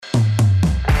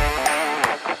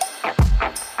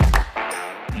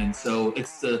So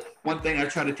it's the one thing I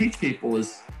try to teach people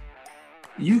is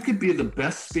you could be the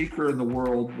best speaker in the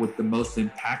world with the most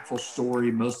impactful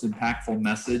story, most impactful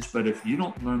message. But if you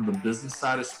don't learn the business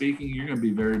side of speaking, you're going to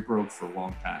be very broke for a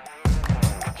long time.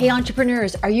 Hey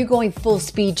entrepreneurs, are you going full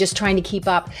speed just trying to keep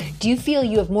up? Do you feel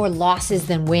you have more losses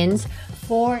than wins?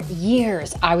 For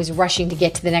years, I was rushing to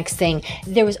get to the next thing.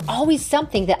 There was always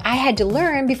something that I had to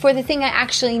learn before the thing I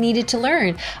actually needed to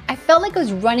learn. I felt like I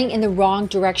was running in the wrong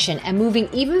direction and moving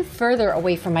even further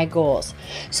away from my goals.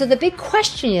 So the big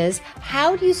question is,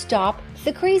 how do you stop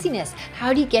the craziness?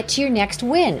 How do you get to your next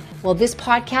win? Well, this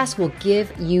podcast will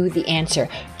give you the answer.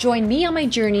 Join me on my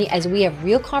journey as we have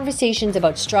real conversations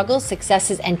about struggles,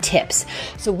 successes, and tips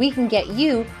so we can get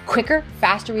you quicker,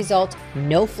 faster results,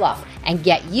 no fluff, and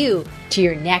get you to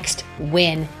your next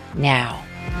win now.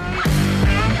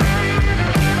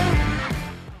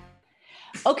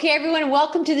 Okay, everyone,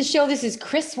 welcome to the show. This is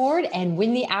Chris Ward and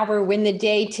Win the Hour, Win the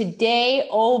Day. Today,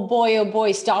 oh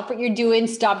boy, stop what you're doing.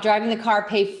 Stop driving the car.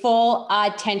 Pay full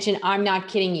attention. I'm not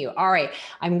kidding you. All right,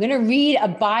 I'm going to read a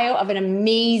bio of an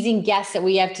amazing guest that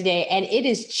we have today, and it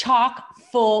is chock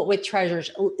full with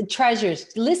treasures.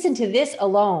 Listen to this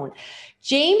alone.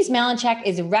 James Malinchak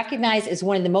is recognized as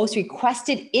one of the most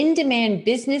requested in-demand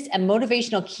business and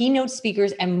motivational keynote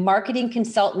speakers and marketing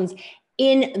consultants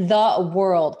in the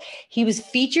world. He was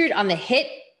featured on the hit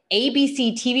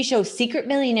ABC TV show Secret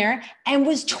Millionaire and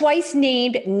was twice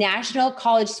named National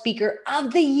College Speaker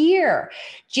of the Year.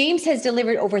 James has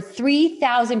delivered over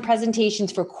 3,000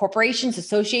 presentations for corporations,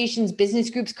 associations, business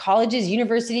groups, colleges,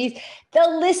 universities.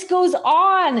 The list goes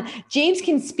on. James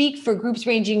can speak for groups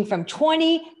ranging from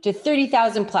 20 to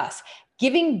 30,000 plus.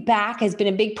 Giving back has been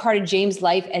a big part of James'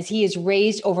 life as he has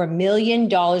raised over $1 million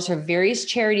for various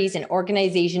charities and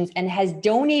organizations and has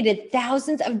donated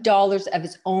thousands of dollars of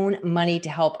his own money to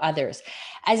help others.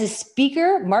 As a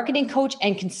speaker, marketing coach,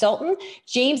 and consultant,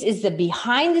 James is the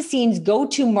behind-the-scenes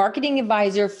go-to marketing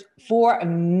advisor for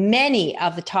many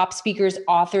of the top speakers,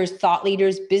 authors, thought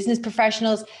leaders, business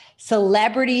professionals,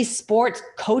 celebrities, sports,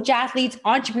 coach athletes,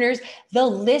 entrepreneurs. The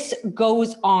list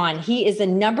goes on. He is the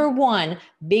 #1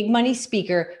 big money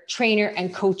speaker, trainer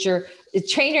and coach.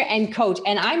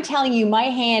 And I'm telling you, my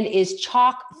hand is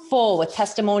chock full with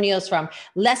testimonials from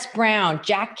Les Brown,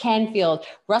 Jack Canfield,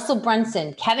 Russell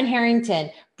Brunson, Kevin Harrington,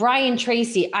 Brian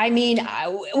Tracy. I mean,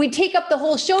 we take up the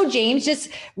whole show, James, just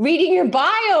reading your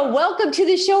bio. Welcome to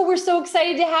the show. We're so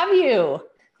excited to have you.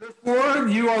 Chris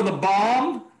Ward, you are the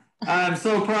bomb. I'm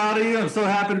so proud of you. I'm so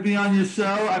happy to be on your show.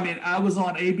 I mean, I was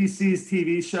on ABC's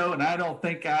TV show, and I don't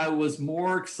think I was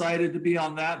more excited to be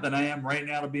on that than I am right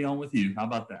now to be on with you. How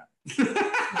about that?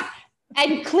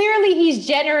 And clearly he's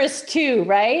generous too,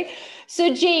 right?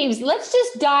 So James, let's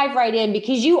just dive right in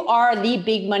because you are the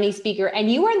big money speaker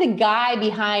and you are the guy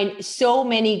behind so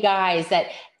many guys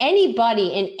that anybody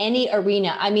in any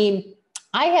arena, I mean,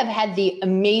 I have had the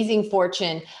amazing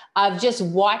fortune of just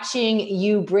watching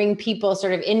you bring people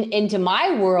sort of into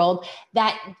my world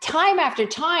that time after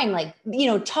time, like, you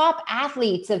know, top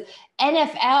athletes of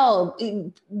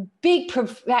NFL, big,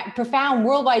 profound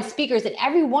worldwide speakers, and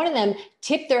every one of them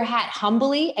tip their hat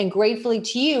humbly and gratefully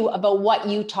to you about what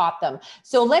you taught them.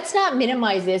 So let's not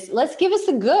minimize this. Let's give us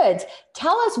the goods.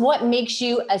 Tell us what makes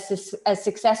you a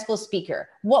successful speaker.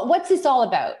 What's this all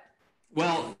about?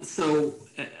 Well, so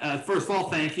first of all,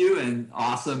 thank you and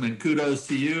awesome and kudos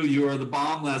to you. You are the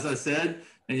bomb, as I said,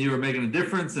 and you are making a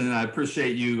difference, and I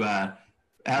appreciate you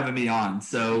having me on.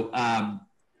 So,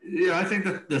 I think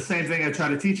that the same thing I try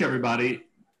to teach everybody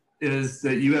is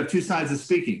that you have two sides of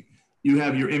speaking. You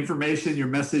have your information, your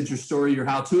message, your story, your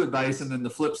how-to advice, and then the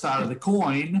flip side of the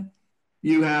coin,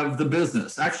 you have the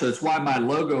business. Actually, it's why my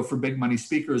logo for Big Money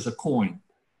Speaker is a coin.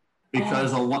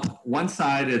 Because on one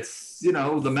side, it's,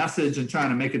 the message and trying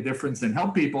to make a difference and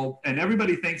help people. And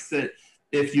everybody thinks that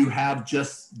if you have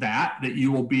just that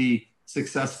you will be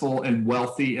successful and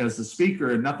wealthy as a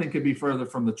speaker. And nothing could be further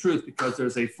from the truth because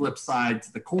there's a flip side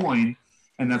to the coin,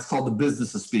 and that's called the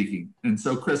business of speaking. And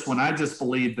so, Chris, when I just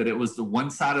believed that it was the one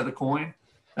side of the coin,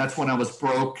 that's when I was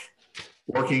broke,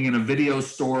 working in a video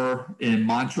store in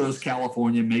Montrose,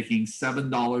 California, making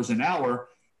 $7 an hour.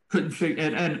 Couldn't figure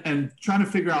and trying to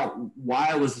figure out why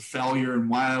I was a failure and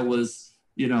why I was,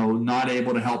 not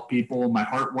able to help people. My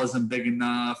heart wasn't big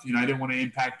enough. I didn't want to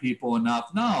impact people enough.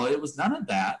 No, it was none of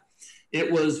that.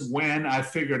 It was when I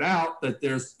figured out that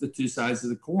there's the two sides of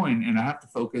the coin and I have to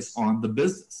focus on the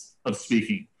business of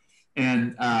speaking.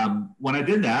 And when I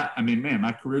did that, I mean, man,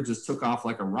 my career just took off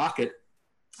like a rocket.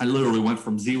 I literally went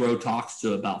from 0 talks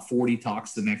to about 40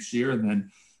 talks the next year. And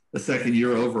then the second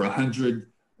year, over 100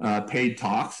 paid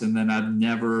talks, and then I've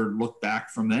never looked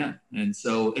back from then. And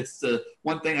so it's the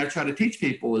one thing I try to teach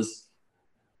people is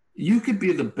you could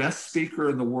be the best speaker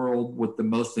in the world with the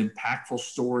most impactful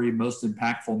story, most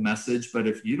impactful message. But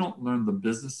if you don't learn the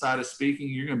business side of speaking,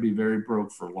 you're going to be very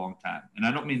broke for a long time. And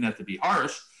I don't mean that to be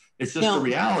harsh. It's just the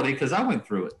reality, because I went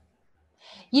through it.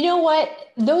 You know what?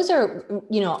 Those are,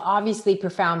 obviously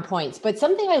profound points, but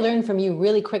something I learned from you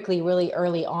really quickly, really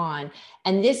early on.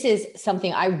 And this is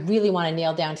something I really want to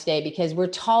nail down today, because we're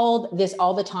told this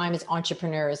all the time as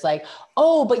entrepreneurs, like,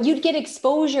 oh, but you'd get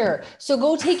exposure. So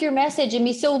go take your message and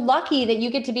be so lucky that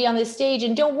you get to be on this stage.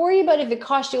 And don't worry about if it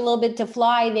costs you a little bit to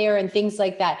fly there and things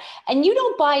like that. And you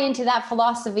don't buy into that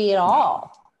philosophy at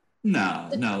all.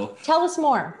 No. Tell us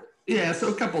more. Yeah,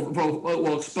 so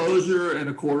well, exposure and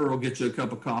a quarter will get you a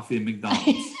cup of coffee at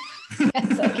McDonald's.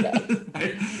 That's okay.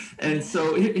 Right? And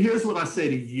so here's what I say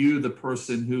to you, the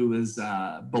person who is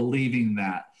believing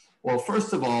that. Well,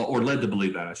 first of all, or led to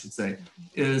believe that, I should say,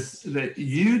 is that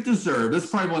you deserve, this is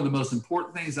probably one of the most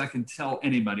important things I can tell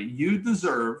anybody, you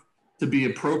deserve to be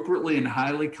appropriately and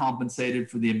highly compensated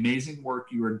for the amazing work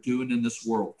you are doing in this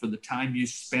world, for the time you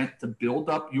spent to build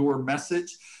up your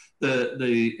message,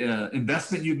 the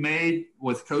investment you've made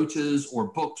with coaches or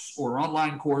books or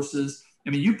online courses.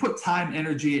 I mean, you put time,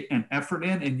 energy, and effort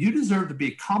in, and you deserve to be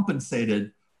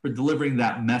compensated for delivering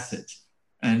that message.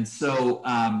 And so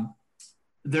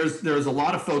there's a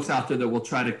lot of folks out there that will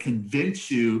try to convince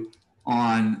you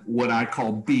on what I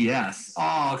call BS.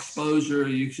 Oh, exposure,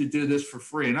 you should do this for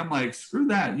free. And I'm like, screw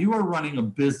that. You are running a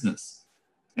business,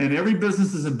 and every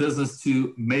business is a business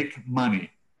to make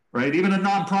money. Right? Even a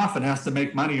nonprofit has to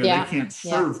make money, or they can't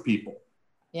serve people.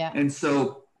 Yeah. And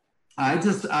so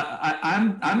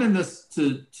I'm in this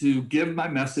to give my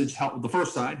message, help the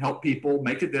first side, help people,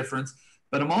 make a difference.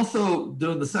 But I'm also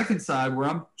doing the second side where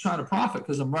I'm trying to profit,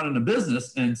 because I'm running a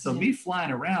business. And so me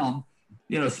flying around,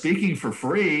 speaking for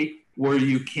free, where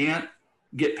you can't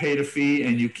get paid a fee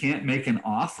and you can't make an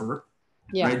offer,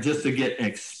 right? Just to get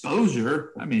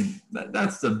exposure. I mean,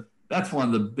 that's one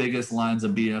of the biggest lines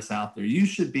of BS out there. You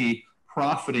should be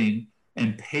profiting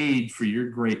and paid for your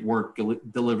great work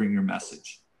delivering your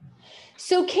message.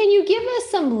 So can you give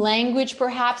us some language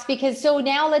perhaps? Because so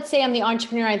now let's say I'm the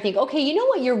entrepreneur. I think, okay, you know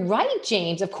what? You're right,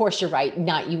 James. Of course you're right.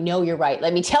 You're right.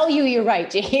 Let me tell you, you're right,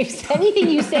 James. Anything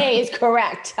you say is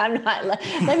correct.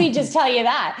 Let me just tell you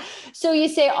that. So you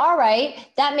say, all right,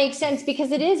 that makes sense, because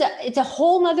it's a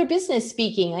whole nother business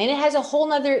speaking, and it has a whole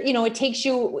nother, it takes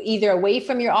you either away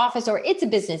from your office, or it's a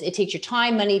business. It takes your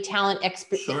time, money, talent,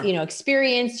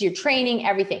 experience, your training,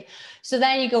 everything. So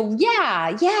then you go,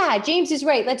 yeah, James is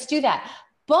right. Let's do that.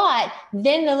 But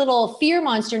then the little fear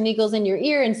monster niggles in your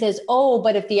ear and says, oh,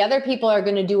 but if the other people are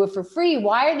going to do it for free,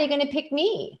 why are they going to pick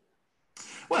me?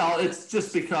 Well, it's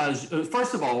just because,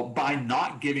 first of all, by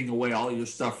not giving away all your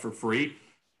stuff for free,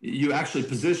 you actually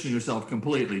position yourself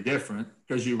completely different,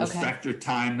 because you respect your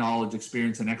time, knowledge,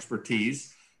 experience, and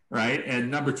expertise, right?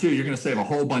 And number two, you're going to save a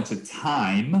whole bunch of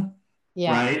time,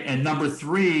 right? And number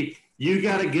three, you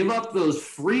got to give up those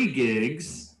free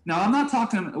gigs. Now, I'm not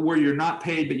talking where you're not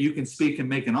paid, but you can speak and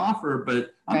make an offer,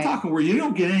 but I'm talking where you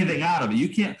don't get anything out of it. You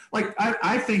can't,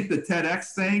 I think the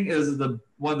TEDx thing is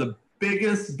one of the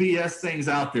biggest BS things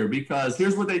out there, because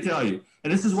here's what they tell you.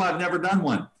 And this is why I've never done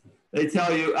one. They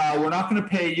tell you, we're not going to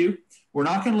pay you. We're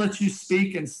not going to let you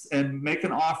speak and make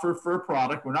an offer for a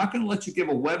product. We're not going to let you give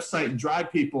a website and drive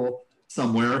people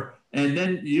somewhere. And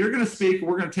then you're going to speak.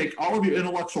 We're going to take all of your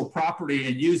intellectual property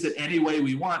and use it any way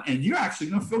we want. And you're actually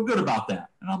going to feel good about that.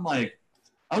 And I'm like,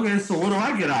 okay, so what do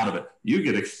I get out of it? You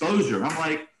get exposure. I'm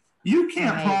like, you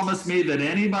can't promise me that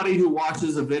anybody who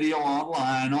watches a video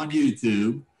online on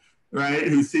YouTube, right,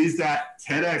 who sees that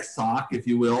TEDx talk, if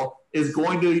you will, is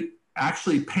going to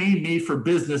actually pay me for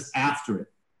business after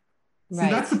it. See,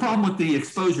 that's the problem with the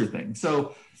exposure thing.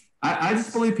 So I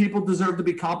just believe people deserve to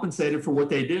be compensated for what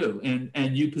they do.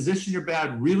 And you position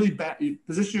you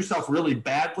position yourself really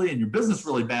badly and your business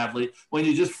really badly when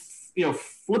you just,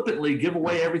 flippantly give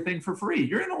away everything for free.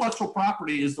 Your intellectual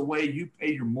property is the way you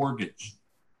pay your mortgage.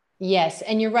 Yes.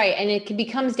 And you're right. And it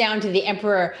becomes down to the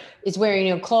emperor is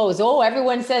wearing clothes. Oh,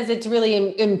 everyone says it's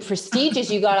really prestigious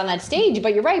you got on that stage,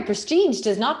 but you're right. Prestige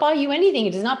does not buy you anything.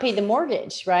 It does not pay the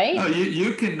mortgage, right? No,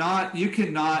 you cannot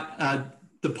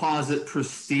deposit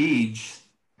prestige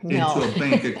into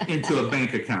a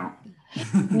bank account.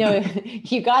 No,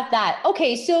 you got that.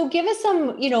 Okay. So give us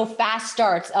some, fast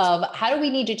starts of how do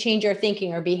we need to change our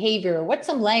thinking or behavior? What's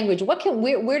some language?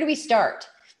 Where do we start?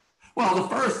 Well, the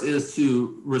first is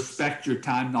to respect your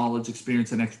time, knowledge,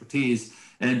 experience, and expertise.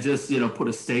 and just, put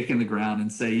a stake in the ground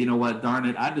and say, you know what, darn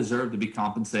it, I deserve to be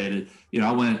compensated.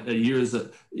 I went years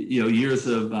of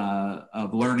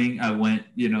learning. I went,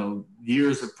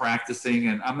 years of practicing,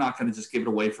 and I'm not going to just give it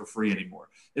away for free anymore.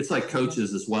 It's like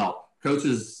coaches as well.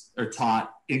 Coaches are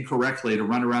taught incorrectly to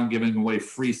run around giving away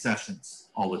free sessions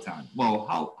all the time. Well,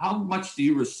 how much do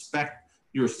you respect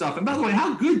your stuff? And by the way,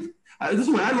 how good, this is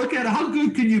the way I look at it, how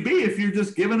good can you be if you're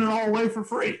just giving it all away for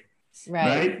free?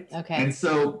 Right? Okay. And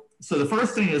so the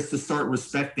first thing is to start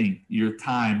respecting your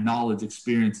time, knowledge,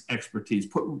 experience, expertise.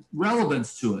 Put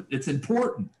relevance to it. It's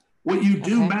important. What you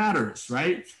do matters,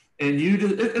 right? And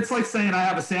it's like saying, I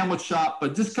have a sandwich shop,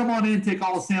 but just come on in and take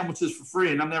all the sandwiches for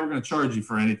free, and I'm never going to charge you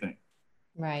for anything.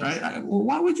 Right. Well,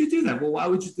 why would you do that? Well, why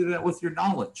would you do that with your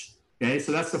knowledge? Okay,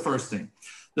 so that's the first thing.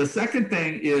 The second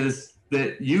thing is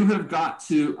that you have got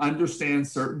to understand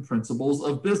certain principles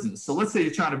of business. So let's say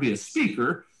you're trying to be a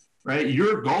speaker, right?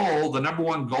 Your goal, the number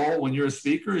one goal when you're a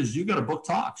speaker, is you got to book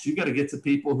talks. You got to get to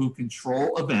people who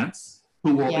control events,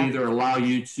 who will either allow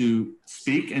you to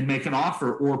speak and make an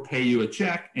offer or pay you a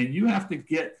check. And you have to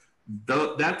get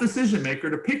that decision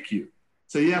maker to pick you.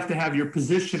 So you have to have your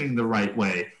positioning the right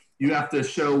way. You have to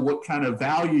show what kind of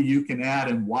value you can add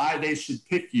and why they should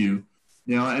pick you.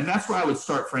 And that's where I would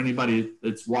start for anybody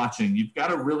that's watching. You've got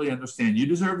to really understand you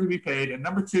deserve to be paid. And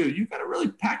number two, you've got to really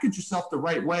package yourself the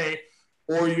right way,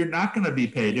 or you're not going to be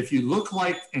paid. If you look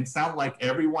like and sound like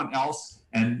everyone else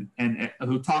and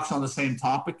who talks on the same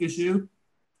topic as you,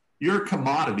 you're a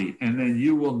commodity, and then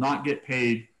you will not get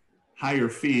paid higher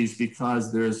fees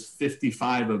because there's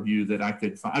 55 of you that I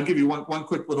could find. I'll give you one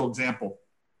quick little example.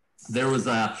 There's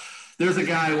a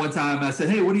guy one time, I said,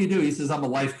 hey, what do you do? He says, I'm a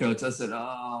life coach. I said,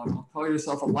 oh, don't call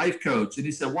yourself a life coach. And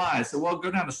he said, why? I said, well,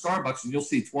 go down to Starbucks and you'll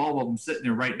see 12 of them sitting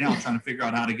there right now trying to figure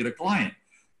out how to get a client.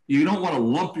 You don't want to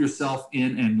lump yourself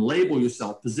in and label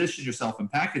yourself, position yourself,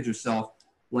 and package yourself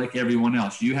like everyone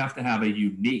else. You have to have a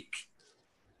unique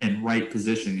and right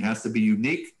position. It has to be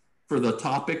unique for the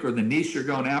topic or the niche you're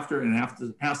going after, and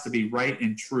it has to be right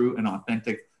and true and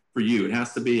authentic for you. It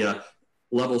has to be a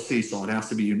level seesaw. It has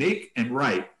to be unique and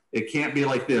right. It can't be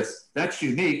like this. That's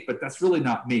unique, but that's really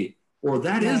not me. Or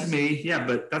that is me, yeah,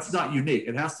 but that's not unique.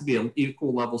 It has to be an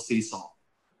equal level seesaw.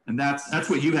 And that's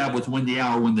what you have with Win the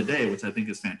Hour, Win the Day, which I think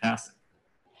is fantastic.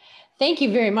 Thank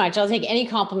you very much. I'll take any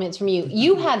compliments from you.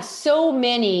 You have so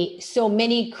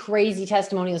many crazy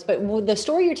testimonials, but the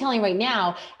story you're telling right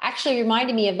now actually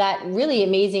reminded me of that really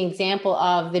amazing example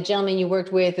of the gentleman you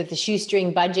worked with the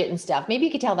shoestring budget and stuff. Maybe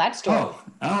you could tell that story.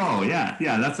 Oh, yeah.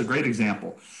 That's a great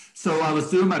example. So I was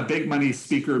doing my big money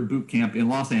speaker boot camp in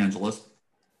Los Angeles.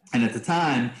 And at the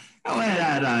time, I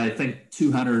had, I think,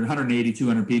 180,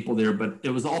 200 people there, but it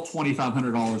was all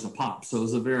 $2,500 a pop. So it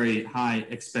was a very high,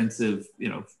 expensive,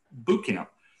 boot camp.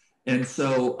 And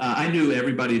so I knew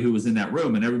everybody who was in that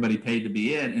room, and everybody paid to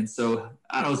be in. And so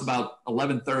it was about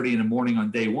 11:30 in the morning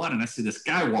on day one. And I see this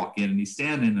guy walk in, and he's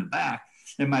standing in the back,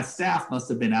 and my staff must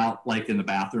have been out like in the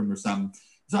bathroom or something.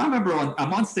 So I remember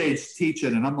I'm on stage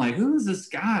teaching, and I'm like, who is this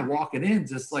guy walking in,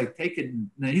 just like taking,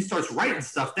 and he starts writing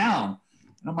stuff down.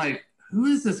 And I'm like, who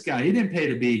is this guy? He didn't pay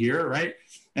to be here, right?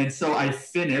 And so I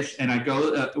finish, and I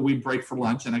go, we break for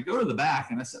lunch, and I go to the back,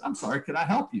 and I said, I'm sorry, could I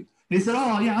help you? And he said,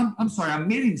 oh, yeah, I'm sorry. I'm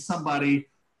meeting somebody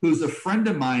who's a friend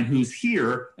of mine who's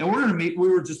here, and we're going to meet. We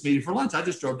were just meeting for lunch. I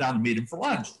just drove down to meet him for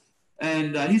lunch.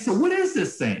 And he said, what is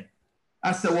this thing?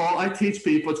 I said, well, I teach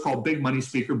people. It's called Big Money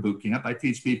Speaker Boot Camp. I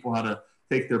teach people how to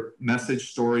take their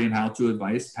message, story, and how-to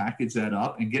advice, package that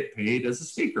up, and get paid as a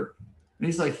speaker. And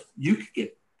he's like, you could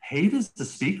get paid as a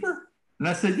speaker? And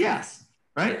I said, yes,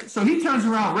 right? So he turns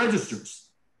around, registers.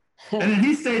 And then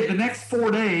he stayed the next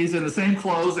 4 days in the same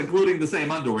clothes, including the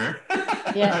same underwear.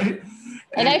 Yeah. Right?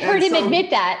 And I've heard him admit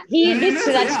that. He admits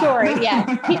to that story.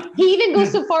 Yeah. He even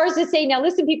goes so far as to say, now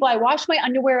listen, people, I wash my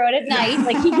underwear out at night.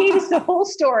 Like, he gave us the whole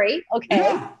story. Okay.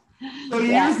 Yeah. So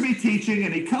he hears me teaching,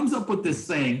 and he comes up with this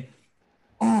thing.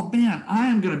 Oh man, I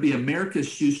am going to be America's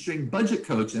shoestring budget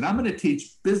coach, and I'm going to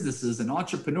teach businesses and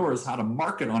entrepreneurs how to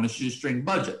market on a shoestring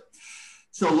budget.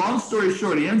 So long story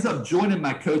short, he ends up joining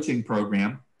my coaching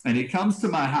program, and he comes to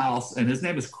my house, and his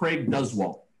name is Craig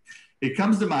Duswalt. He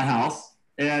comes to my house,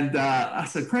 and I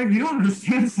said, Craig, you don't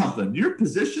understand something. Your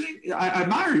positioning, I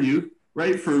admire you,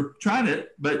 right, for trying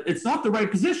it, but it's not the right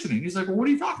positioning. He's like, well, what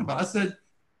are you talking about? I said,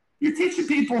 you're teaching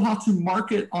people how to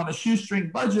market on a shoestring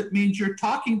budget means you're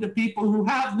talking to people who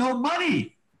have no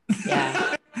money.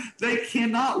 Yeah. They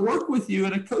cannot work with you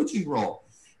in a coaching role.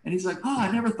 And he's like, oh, I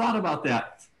never thought about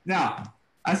that. Now,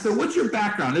 I said, what's your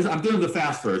background? I'm doing the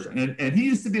fast version. And he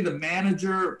used to be the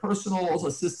manager, personal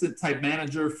assistant type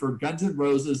manager for Guns N'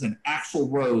 Roses and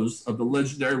Axl Rose of the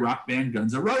legendary rock band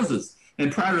Guns N' Roses.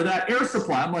 And prior to that, Air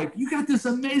Supply. I'm like, you got this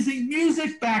amazing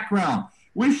music background.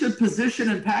 We should position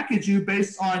and package you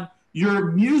based on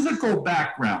your musical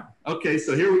background. Okay,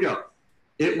 so here we go.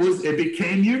 It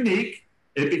became unique.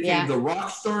 It became the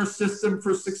Rockstar System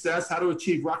for Success, how to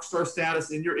achieve rockstar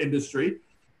status in your industry.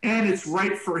 And it's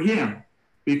right for him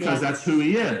because that's who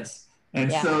he is.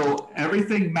 And so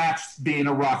everything matched being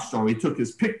a rock star. He took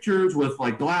his pictures with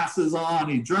like glasses on.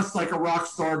 He dressed like a rock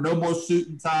star, no more suit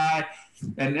and tie.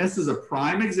 And this is a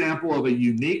prime example of a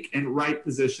unique and right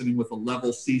positioning with a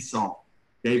level seesaw.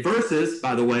 Okay, versus,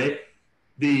 by the way,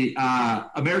 the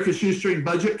American Shoestring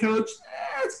Budget Coach.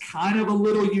 It's kind of a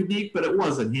little unique, but it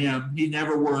wasn't him. He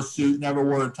never wore a suit, never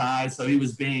wore a tie. So he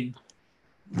was being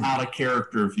out of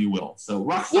character, if you will. So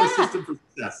Rockstar System for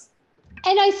Success.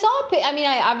 And I saw,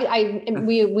 I mean,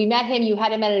 we met him, you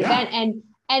had him at an event,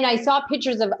 and I saw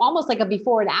pictures of almost like a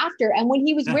before and after. And when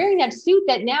he was wearing that suit,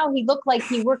 that now he looked like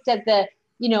he worked at the,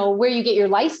 you know, where you get your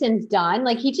license done.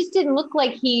 Like he just didn't look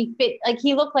like he fit, like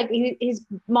he looked like his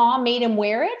mom made him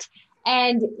wear it.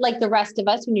 And like the rest of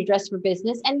us when you dress for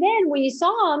business. And then when you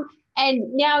saw him,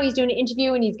 and now he's doing an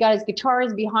interview and he's got his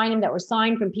guitars behind him that were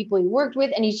signed from people he worked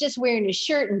with. And he's just wearing his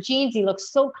shirt and jeans. He looks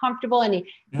so comfortable and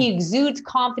he exudes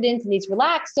confidence and he's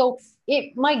relaxed. So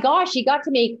my gosh, he got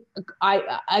to make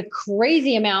a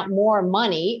crazy amount more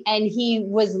money and he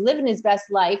was living his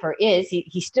best life, or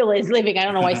he still is living. I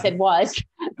don't know why I said was.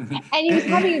 And he was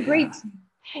having a great,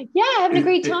 having a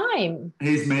great time.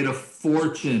 He's made a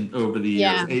fortune over the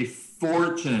years, a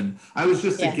fortune. I was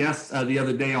just a guest the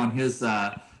other day on his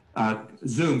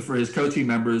Zoom for his coaching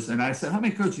members. And I said, how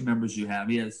many coaching members do you have?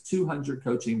 He has 200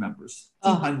 coaching members,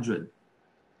 200.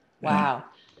 Wow.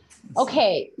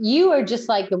 Okay. You are just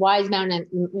like the wise man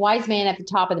at the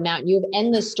top of the mountain. You have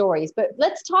endless stories, but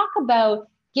let's talk about,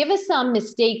 give us some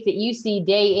mistakes that you see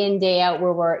day in, day out,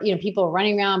 where people are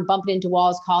running around, bumping into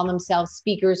walls, calling themselves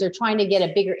speakers, or trying to get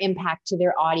a bigger impact to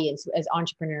their audience as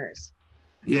entrepreneurs.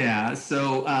 Yeah.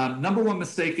 So number one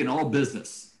mistake in all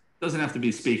business, doesn't have to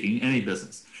be speaking, any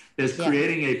business, is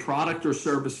creating a product or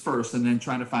service first and then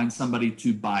trying to find somebody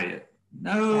to buy it.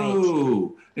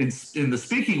 No. Right. In the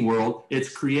speaking world,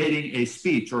 it's creating a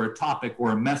speech or a topic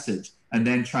or a message and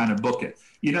then trying to book it.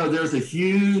 You know, there's a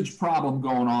huge problem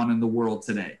going on in the world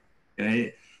today.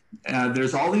 Okay.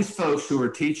 There's all these folks who are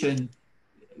teaching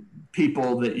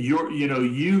people that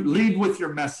you lead with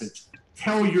your message,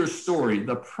 tell your story.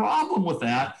 The problem with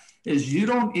that is you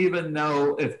don't even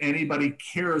know if anybody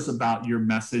cares about your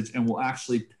message and will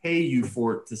actually pay you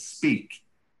for it to speak,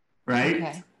 right?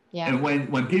 Okay. Yeah. And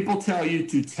when people tell you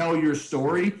to tell your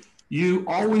story, you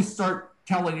always start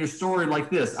telling your story like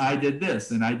this. I did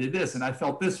this and I did this and I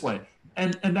felt this way.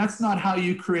 And that's not how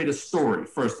you create a story,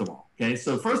 first of all. Okay.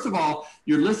 So first of all,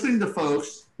 you're listening to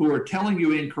folks who are telling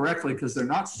you incorrectly because they're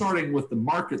not starting with the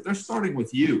market. They're starting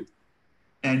with you.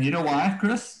 And you know why,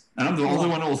 Chris? And I'm the only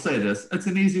one who will say this. It's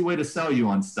an easy way to sell you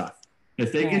on stuff.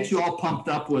 If they get you all pumped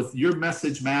up with your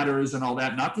message matters and all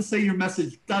that, not to say your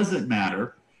message doesn't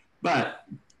matter, but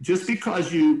just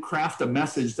because you craft a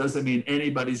message doesn't mean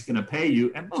anybody's going to pay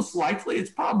you. And most likely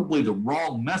it's probably the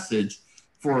wrong message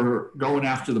for going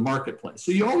after the marketplace.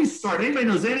 So you always start, anybody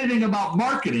knows anything about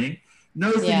marketing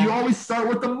knows that you always start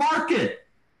with the market.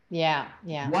 Yeah.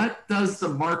 What does the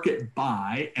market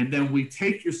buy? And then we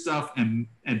take your stuff and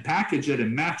package it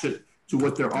and match it to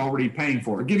what they're already paying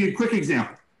for. I'll give you a quick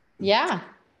example. Yeah.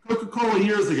 Coca-Cola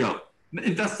years ago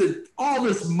invested all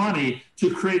this money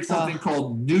to create something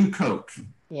called New Coke.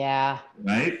 Yeah.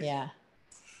 Right? Yeah.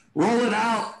 Roll it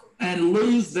out and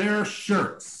lose their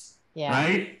shirts. Yeah.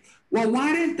 Right? Well,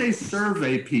 why didn't they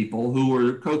survey people who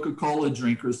were Coca-Cola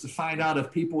drinkers to find out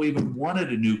if people even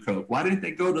wanted a new Coke? Why didn't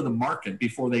they go to the market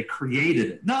before they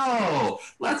created it? No,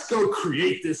 let's go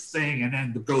create this thing and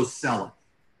then go sell it.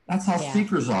 That's how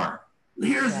speakers are.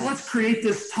 Let's create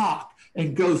this talk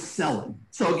and go sell it.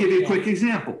 So I'll give you a quick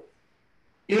example.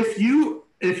 If you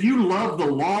love the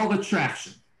law of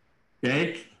attraction,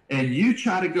 okay, and you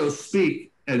try to go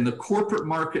speak in the corporate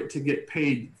market to get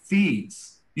paid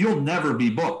fees, you'll never be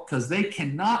booked because they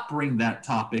cannot bring that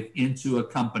topic into a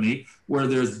company where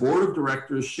there's board of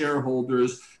directors,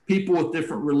 shareholders, people with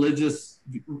different religious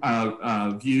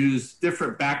views,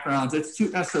 different backgrounds. It's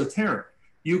too esoteric.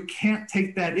 You can't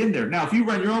take that in there. Now, if you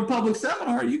run your own public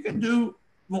seminar, you can do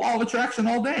law of attraction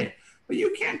all day, but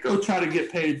you can't go try to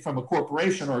get paid from a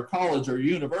corporation or a college or a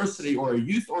university or a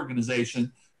youth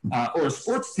organization or a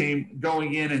sports team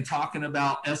going in and talking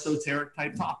about esoteric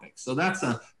type topics. So that's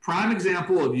a prime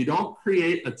example of you don't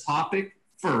create a topic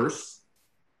first,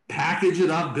 package it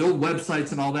up, build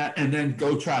websites and all that, and then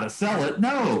go try to sell it.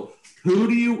 No.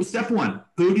 Step one,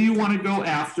 who do you want to go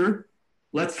after?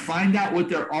 Let's find out what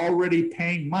they're already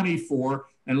paying money for,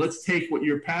 and let's take what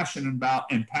you're passionate about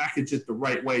and package it the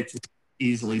right way to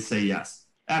easily say yes.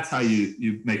 That's how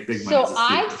you make big money. So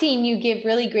I've seen you give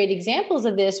really great examples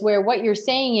of this, where what you're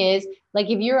saying is, like,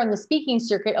 if you're on the speaking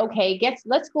circuit, okay,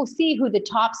 let's go see who the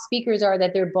top speakers are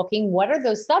that they're booking. What are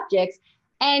those subjects?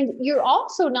 And you're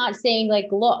also not saying, like,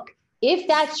 look, if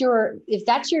that's your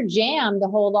jam, the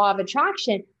whole law of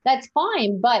attraction, that's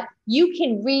fine, but you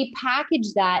can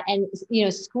repackage that and,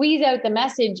 squeeze out the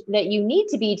message that you need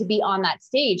to be on that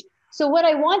stage. So what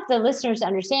I want the listeners to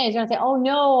understand is, don't say, oh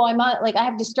no, I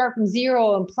have to start from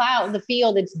zero and plow the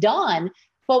field, it's done.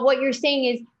 But what you're saying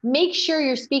is, make sure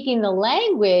you're speaking the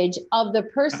language of the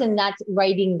person that's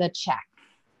writing the check.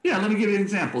 Yeah, let me give you an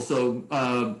example. So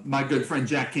my good friend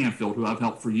Jack Canfield, who I've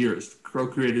helped for years,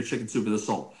 co-created Chicken Soup for the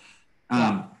Soul.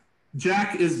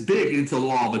 Jack is big into the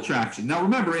law of attraction. Now,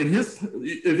 remember, in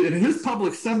his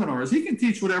public seminars, he can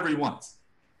teach whatever he wants.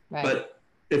 Right. But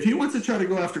if he wants to try to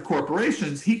go after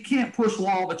corporations, he can't push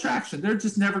law of attraction. They're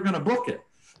just never going to book it.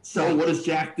 So what does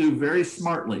Jack do very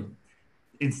smartly?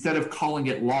 Instead of calling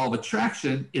it law of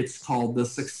attraction, it's called the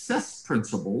success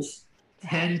principles,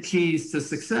 10 keys to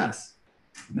success.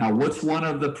 Now, what's one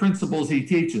of the principles he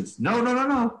teaches? No,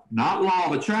 not law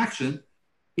of attraction.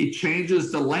 He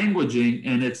changes the languaging,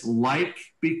 and it's like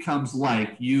becomes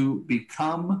like. You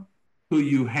become who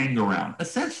you hang around.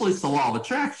 Essentially, it's the law of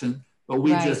attraction, but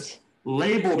we just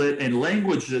labeled it and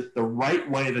languaged it the right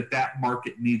way that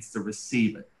market needs to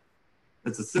receive it.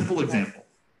 That's a simple example.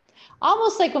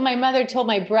 Almost like when my mother told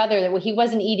my brother that he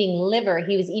wasn't eating liver,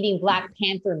 he was eating Black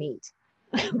Panther meat.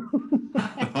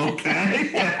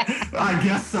 Okay, I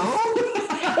guess so.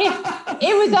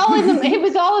 It was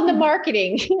all in the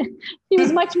marketing. He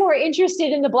was much more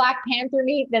interested in the Black Panther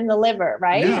meat than the liver,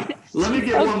 right? Yeah. Let me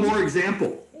get one more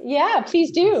example. Yeah,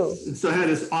 please do. So I had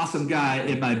this awesome guy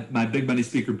in my Big Money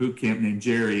Speaker Boot Camp named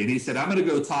Jerry, and he said, I'm going to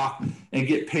go talk and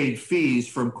get paid fees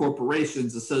from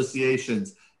corporations,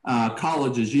 associations,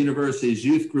 colleges, universities,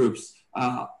 youth groups,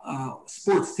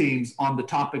 sports teams on the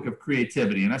topic of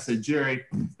creativity. And I said, Jerry,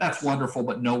 that's wonderful,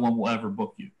 but no one will ever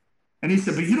book you. And he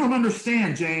said, but you don't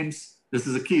understand, James. This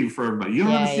is a key for everybody. You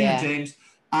don't understand, James.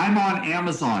 I'm on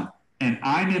Amazon and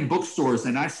I'm in bookstores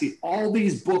and I see all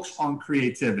these books on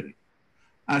creativity.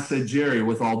 I said, Jerry,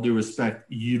 with all due respect,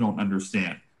 you don't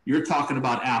understand. You're talking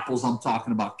about apples. I'm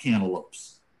talking about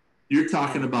cantaloupes. You're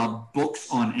talking about books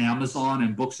on Amazon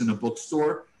and books in a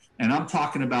bookstore. And I'm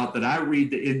talking about that I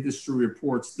read the industry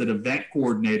reports that event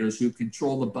coordinators who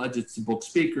control the budgets to book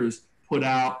speakers put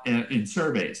out in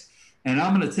surveys. And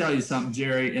I'm going to tell you something,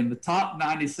 Jerry, in the top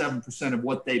 97% of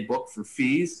what they book for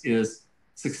fees is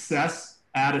success,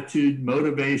 attitude,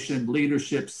 motivation,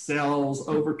 leadership, sales,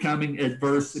 overcoming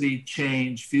adversity,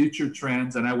 change, future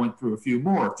trends. And I went through a few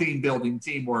more, team building,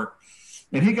 teamwork.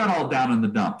 And he got all down in the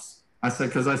dumps. I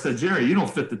said, Jerry, you don't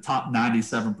fit the top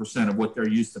 97% of what they're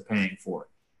used to paying for.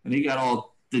 And he got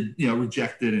all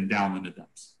rejected and down in the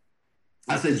dumps.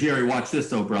 I said, Jerry, watch this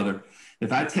though, brother.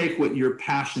 If I take what you're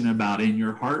passionate about in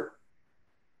your heart,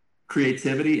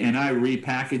 creativity, and I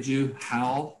repackage you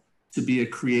how to be a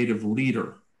creative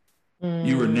leader,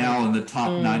 you are now in the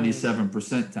top 97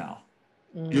 percentile.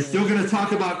 You're still going to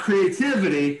talk about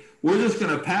creativity. We're just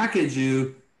going to package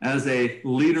you as a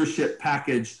leadership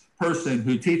package person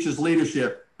who teaches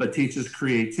leadership, but teaches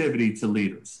creativity to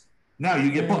leaders. Now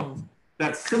you get booked.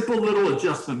 That simple little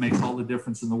adjustment makes all the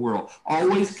difference in the world.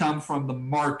 Always come from the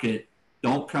market.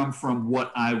 Don't come from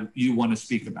what you want to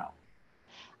speak about.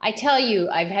 I tell you,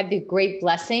 I've had the great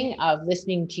blessing of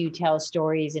listening to you tell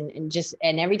stories and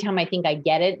every time I think I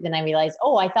get it, then I realize,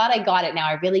 oh, I thought I got it. Now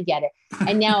I really get it.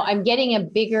 And now I'm getting a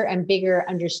bigger and bigger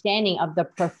understanding of the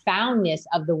profoundness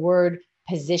of the word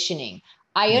positioning.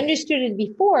 I understood it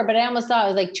before, but I almost thought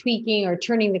it was like tweaking or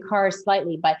turning the car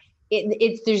slightly, but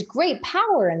there's great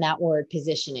power in that word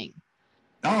positioning.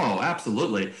 Oh,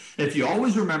 absolutely. If you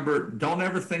always remember, don't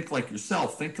ever think like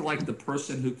yourself, think like the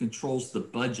person who controls the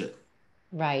budget.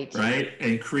 Right.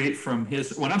 And create from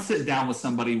when I'm sitting down with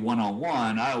somebody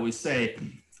one-on-one, I always say,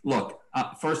 look,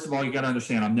 first of all, you got to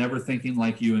understand, I'm never thinking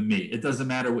like you and me. It doesn't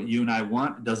matter what you and I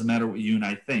want. It doesn't matter what you and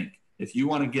I think. If you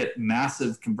want to get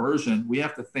massive conversion, we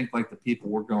have to think like the people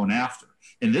we're going after.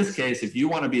 In this case, if you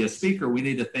want to be a speaker, we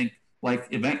need to think like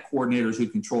event coordinators who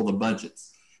control the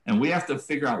budgets. And we have to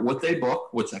figure out what they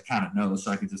book, which I kind of know,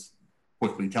 so I can just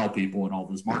quickly tell people in all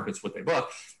those markets what they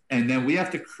book. And then we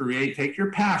have to take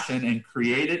your passion and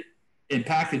create it and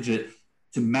package it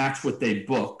to match what they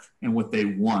book and what they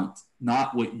want,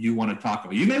 not what you want to talk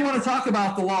about. You may want to talk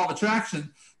about the law of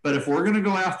attraction, but if we're going to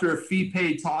go after fee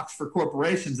paid talks for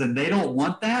corporations and they don't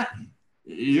want that,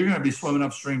 you're going to be swimming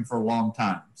upstream for a long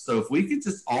time. So if we could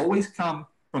just always come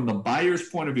from the buyer's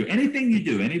point of view, anything you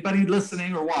do, anybody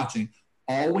listening or watching,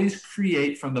 always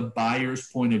create from the buyer's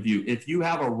point of view. If you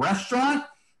have a restaurant,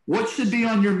 what should be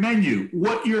on your menu?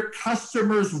 What your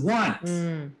customers want,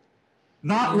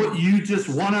 not what you just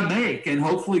want to make and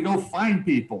hopefully go find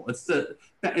people.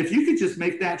 If you could just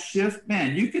make that shift,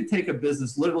 man, you could take a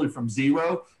business literally from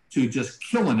zero to just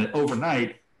killing it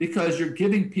overnight, because you're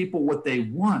giving people what they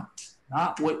want,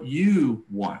 not what you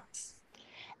want.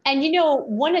 And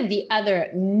one of the other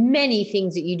many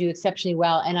things that you do exceptionally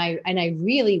well, and I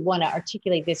really want to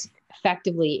articulate this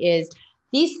effectively, is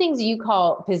these things that you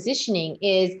call positioning.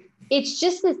 It's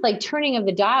just this like turning of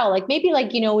the dial, like maybe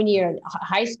like, when you're in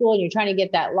high school and you're trying to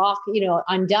get that lock,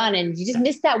 undone, and you just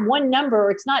miss that one number, or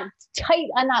it's not tight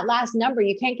on that last number,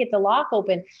 you can't get the lock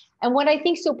open. And what I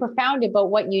think so profound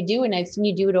about what you do, and I've seen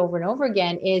you do it over and over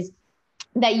again, is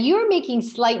that you're making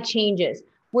slight changes.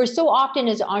 Where so often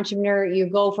as an entrepreneur, you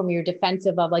go from your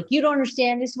defensive of like, you don't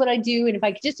understand, this is what I do. And if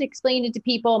I could just explain it to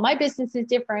people, my business is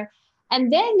different.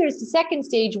 And then there's the second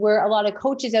stage where a lot of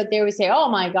coaches out there would say, oh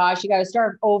my gosh, you got to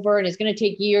start over and it's going to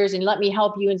take years and let me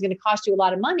help you and it's going to cost you a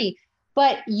lot of money.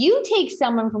 But you take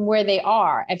someone from where they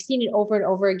are. I've seen it over and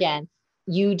over again.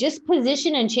 You just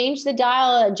position and change the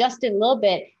dial, adjust it a little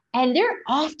bit, and they're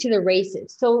off to the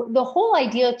races. So the whole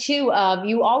idea too of,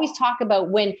 you always talk about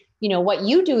when, what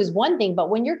you do is one thing,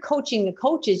 but when you're coaching the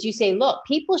coaches, you say, look,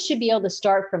 people should be able to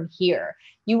start from here.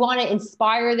 You want to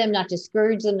inspire them, not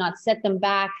discourage them, not set them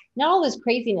back, not all this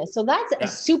craziness. So that's a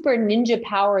super ninja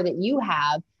power that you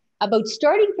have about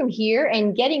starting from here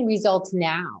and getting results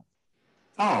now.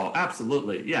 Oh,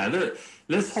 absolutely. Yeah.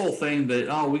 This whole thing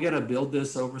that, we got to build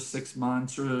this over 6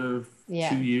 months or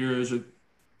 2 years, or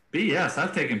BS.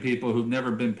 I've taken people who've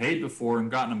never been paid before and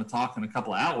gotten them a talk in a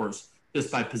couple of hours just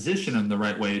by positioning them the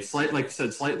right way. Like you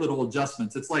said, slight little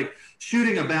adjustments. It's like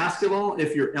shooting a basketball.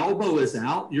 If your elbow is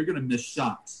out, you're going to miss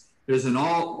shots. There's an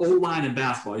old line in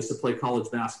basketball. I used to play college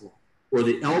basketball. Where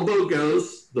the elbow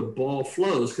goes, the ball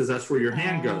flows, because that's where your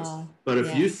hand goes. But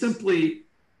if you simply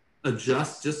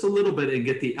adjust just a little bit and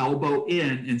get the elbow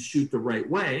in and shoot the right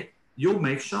way, you'll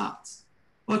make shots.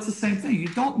 Well, it's the same thing. You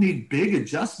don't need big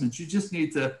adjustments. You just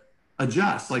need to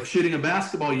adjust. Like shooting a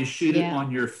basketball, you shoot it on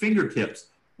your fingertips.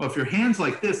 Well, if your hand's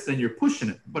like this, then you're pushing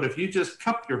it. But if you just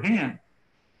cup your hand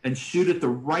and shoot it the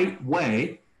right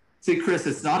way, see, Chris,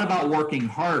 it's not about working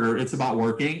harder. It's about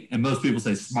working, and most people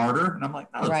say smarter. And I'm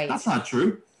like, no, that's not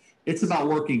true. It's about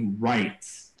working right.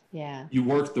 Yeah. You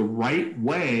work the right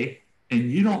way,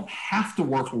 and you don't have to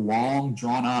work long,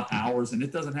 drawn out hours, and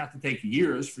it doesn't have to take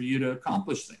years for you to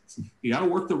accomplish things. You got to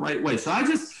work the right way. So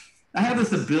I have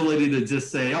this ability to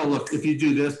just say, oh, look, if you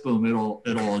do this, boom, it'll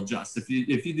adjust. If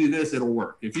you do this, it'll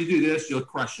work. If you do this, you'll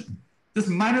crush it. Just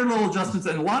minor little adjustments.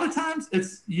 And a lot of times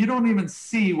you don't even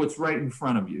see what's right in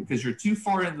front of you because you're too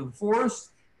far into the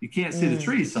forest. You can't see the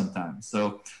trees sometimes.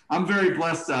 So I'm very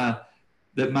blessed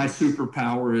that my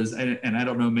superpower is, and I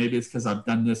don't know, maybe it's because I've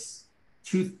done this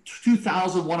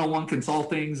 2,000 one-on-one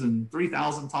consultings and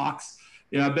 3,000 talks.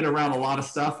 I've been around a lot of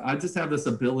stuff. I just have this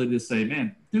ability to say,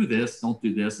 man, do this, don't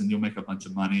do this, and you'll make a bunch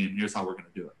of money, and here's how we're going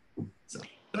to do it. So it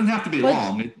doesn't have to be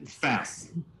long. It's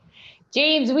fast.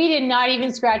 James, we did not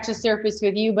even scratch the surface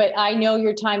with you, but I know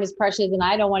your time is precious and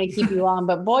I don't want to keep you long,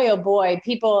 but boy, oh boy,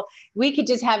 people, we could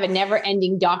just have a never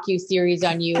ending docu-series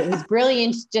on you. His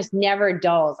brilliance just never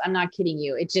dulls. I'm not kidding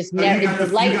you. It just never, you got the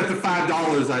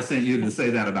 $5 I sent you to say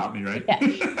that about me, right? Yeah.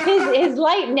 His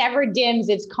light never dims.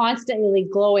 It's constantly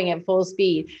glowing at full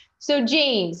speed. So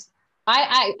James,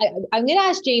 I'm going to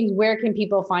ask James, where can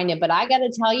people find it? But I got to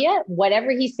tell you,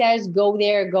 whatever he says, go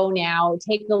there, go now,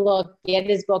 take a look, get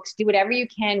his books, do whatever you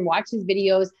can, watch his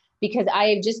videos, because I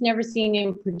have just never seen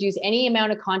him produce any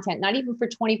amount of content, not even for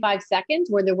 25 seconds,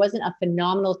 where there wasn't a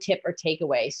phenomenal tip or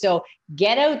takeaway. So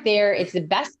get out there. It's the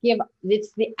best gift.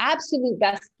 It's the absolute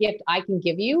best gift I can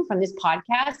give you from this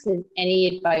podcast and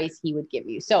any advice he would give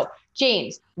you. So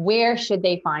James, where should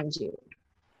they find you?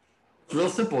 It's real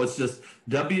simple. It's just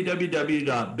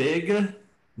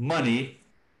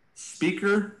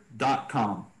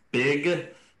www.bigmoneyspeaker.com.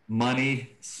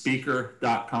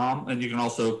 Bigmoneyspeaker.com. And you can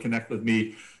also connect with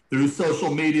me through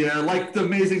social media, like the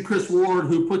amazing Chris Ward,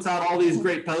 who puts out all these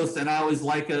great posts. And I always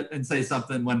like it and say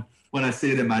something when I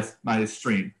see it in my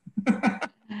stream.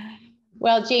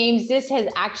 Well, James, this has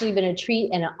actually been a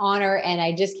treat and an honor, and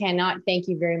I just cannot thank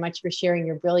you very much for sharing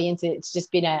your brilliance. It's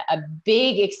just been a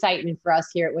big excitement for us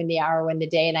here at Win the Hour, Win the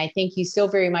Day, and I thank you so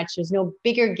very much. There's no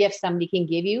bigger gift somebody can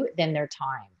give you than their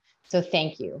time. So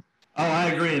thank you. Oh,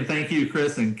 I agree. And thank you,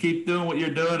 Chris. And keep doing what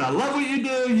you're doing. I love what you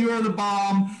do. You are the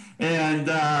bomb. And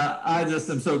I just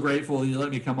am so grateful you let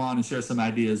me come on and share some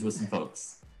ideas with some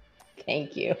folks.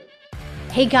 Thank you.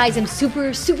 Hey guys, I'm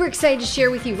super, super excited to share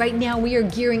with you right now. We are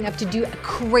gearing up to do a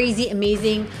crazy,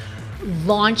 amazing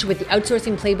launch with the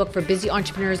Outsourcing Playbook for Busy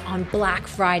Entrepreneurs on Black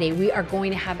Friday. We are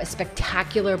going to have a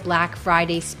spectacular Black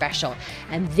Friday special,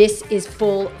 and this is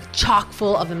chock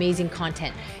full of amazing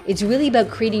content. It's really about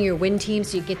creating your win team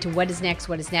so you get to what is next,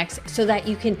 so that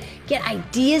you can get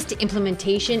ideas to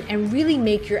implementation and really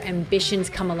make your ambitions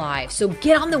come alive. So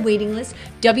get on the waiting list,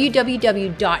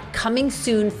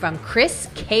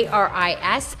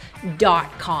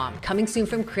 www.comingsoonfromchris.com. Coming soon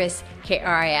from Chris,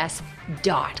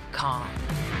 KRIS.com.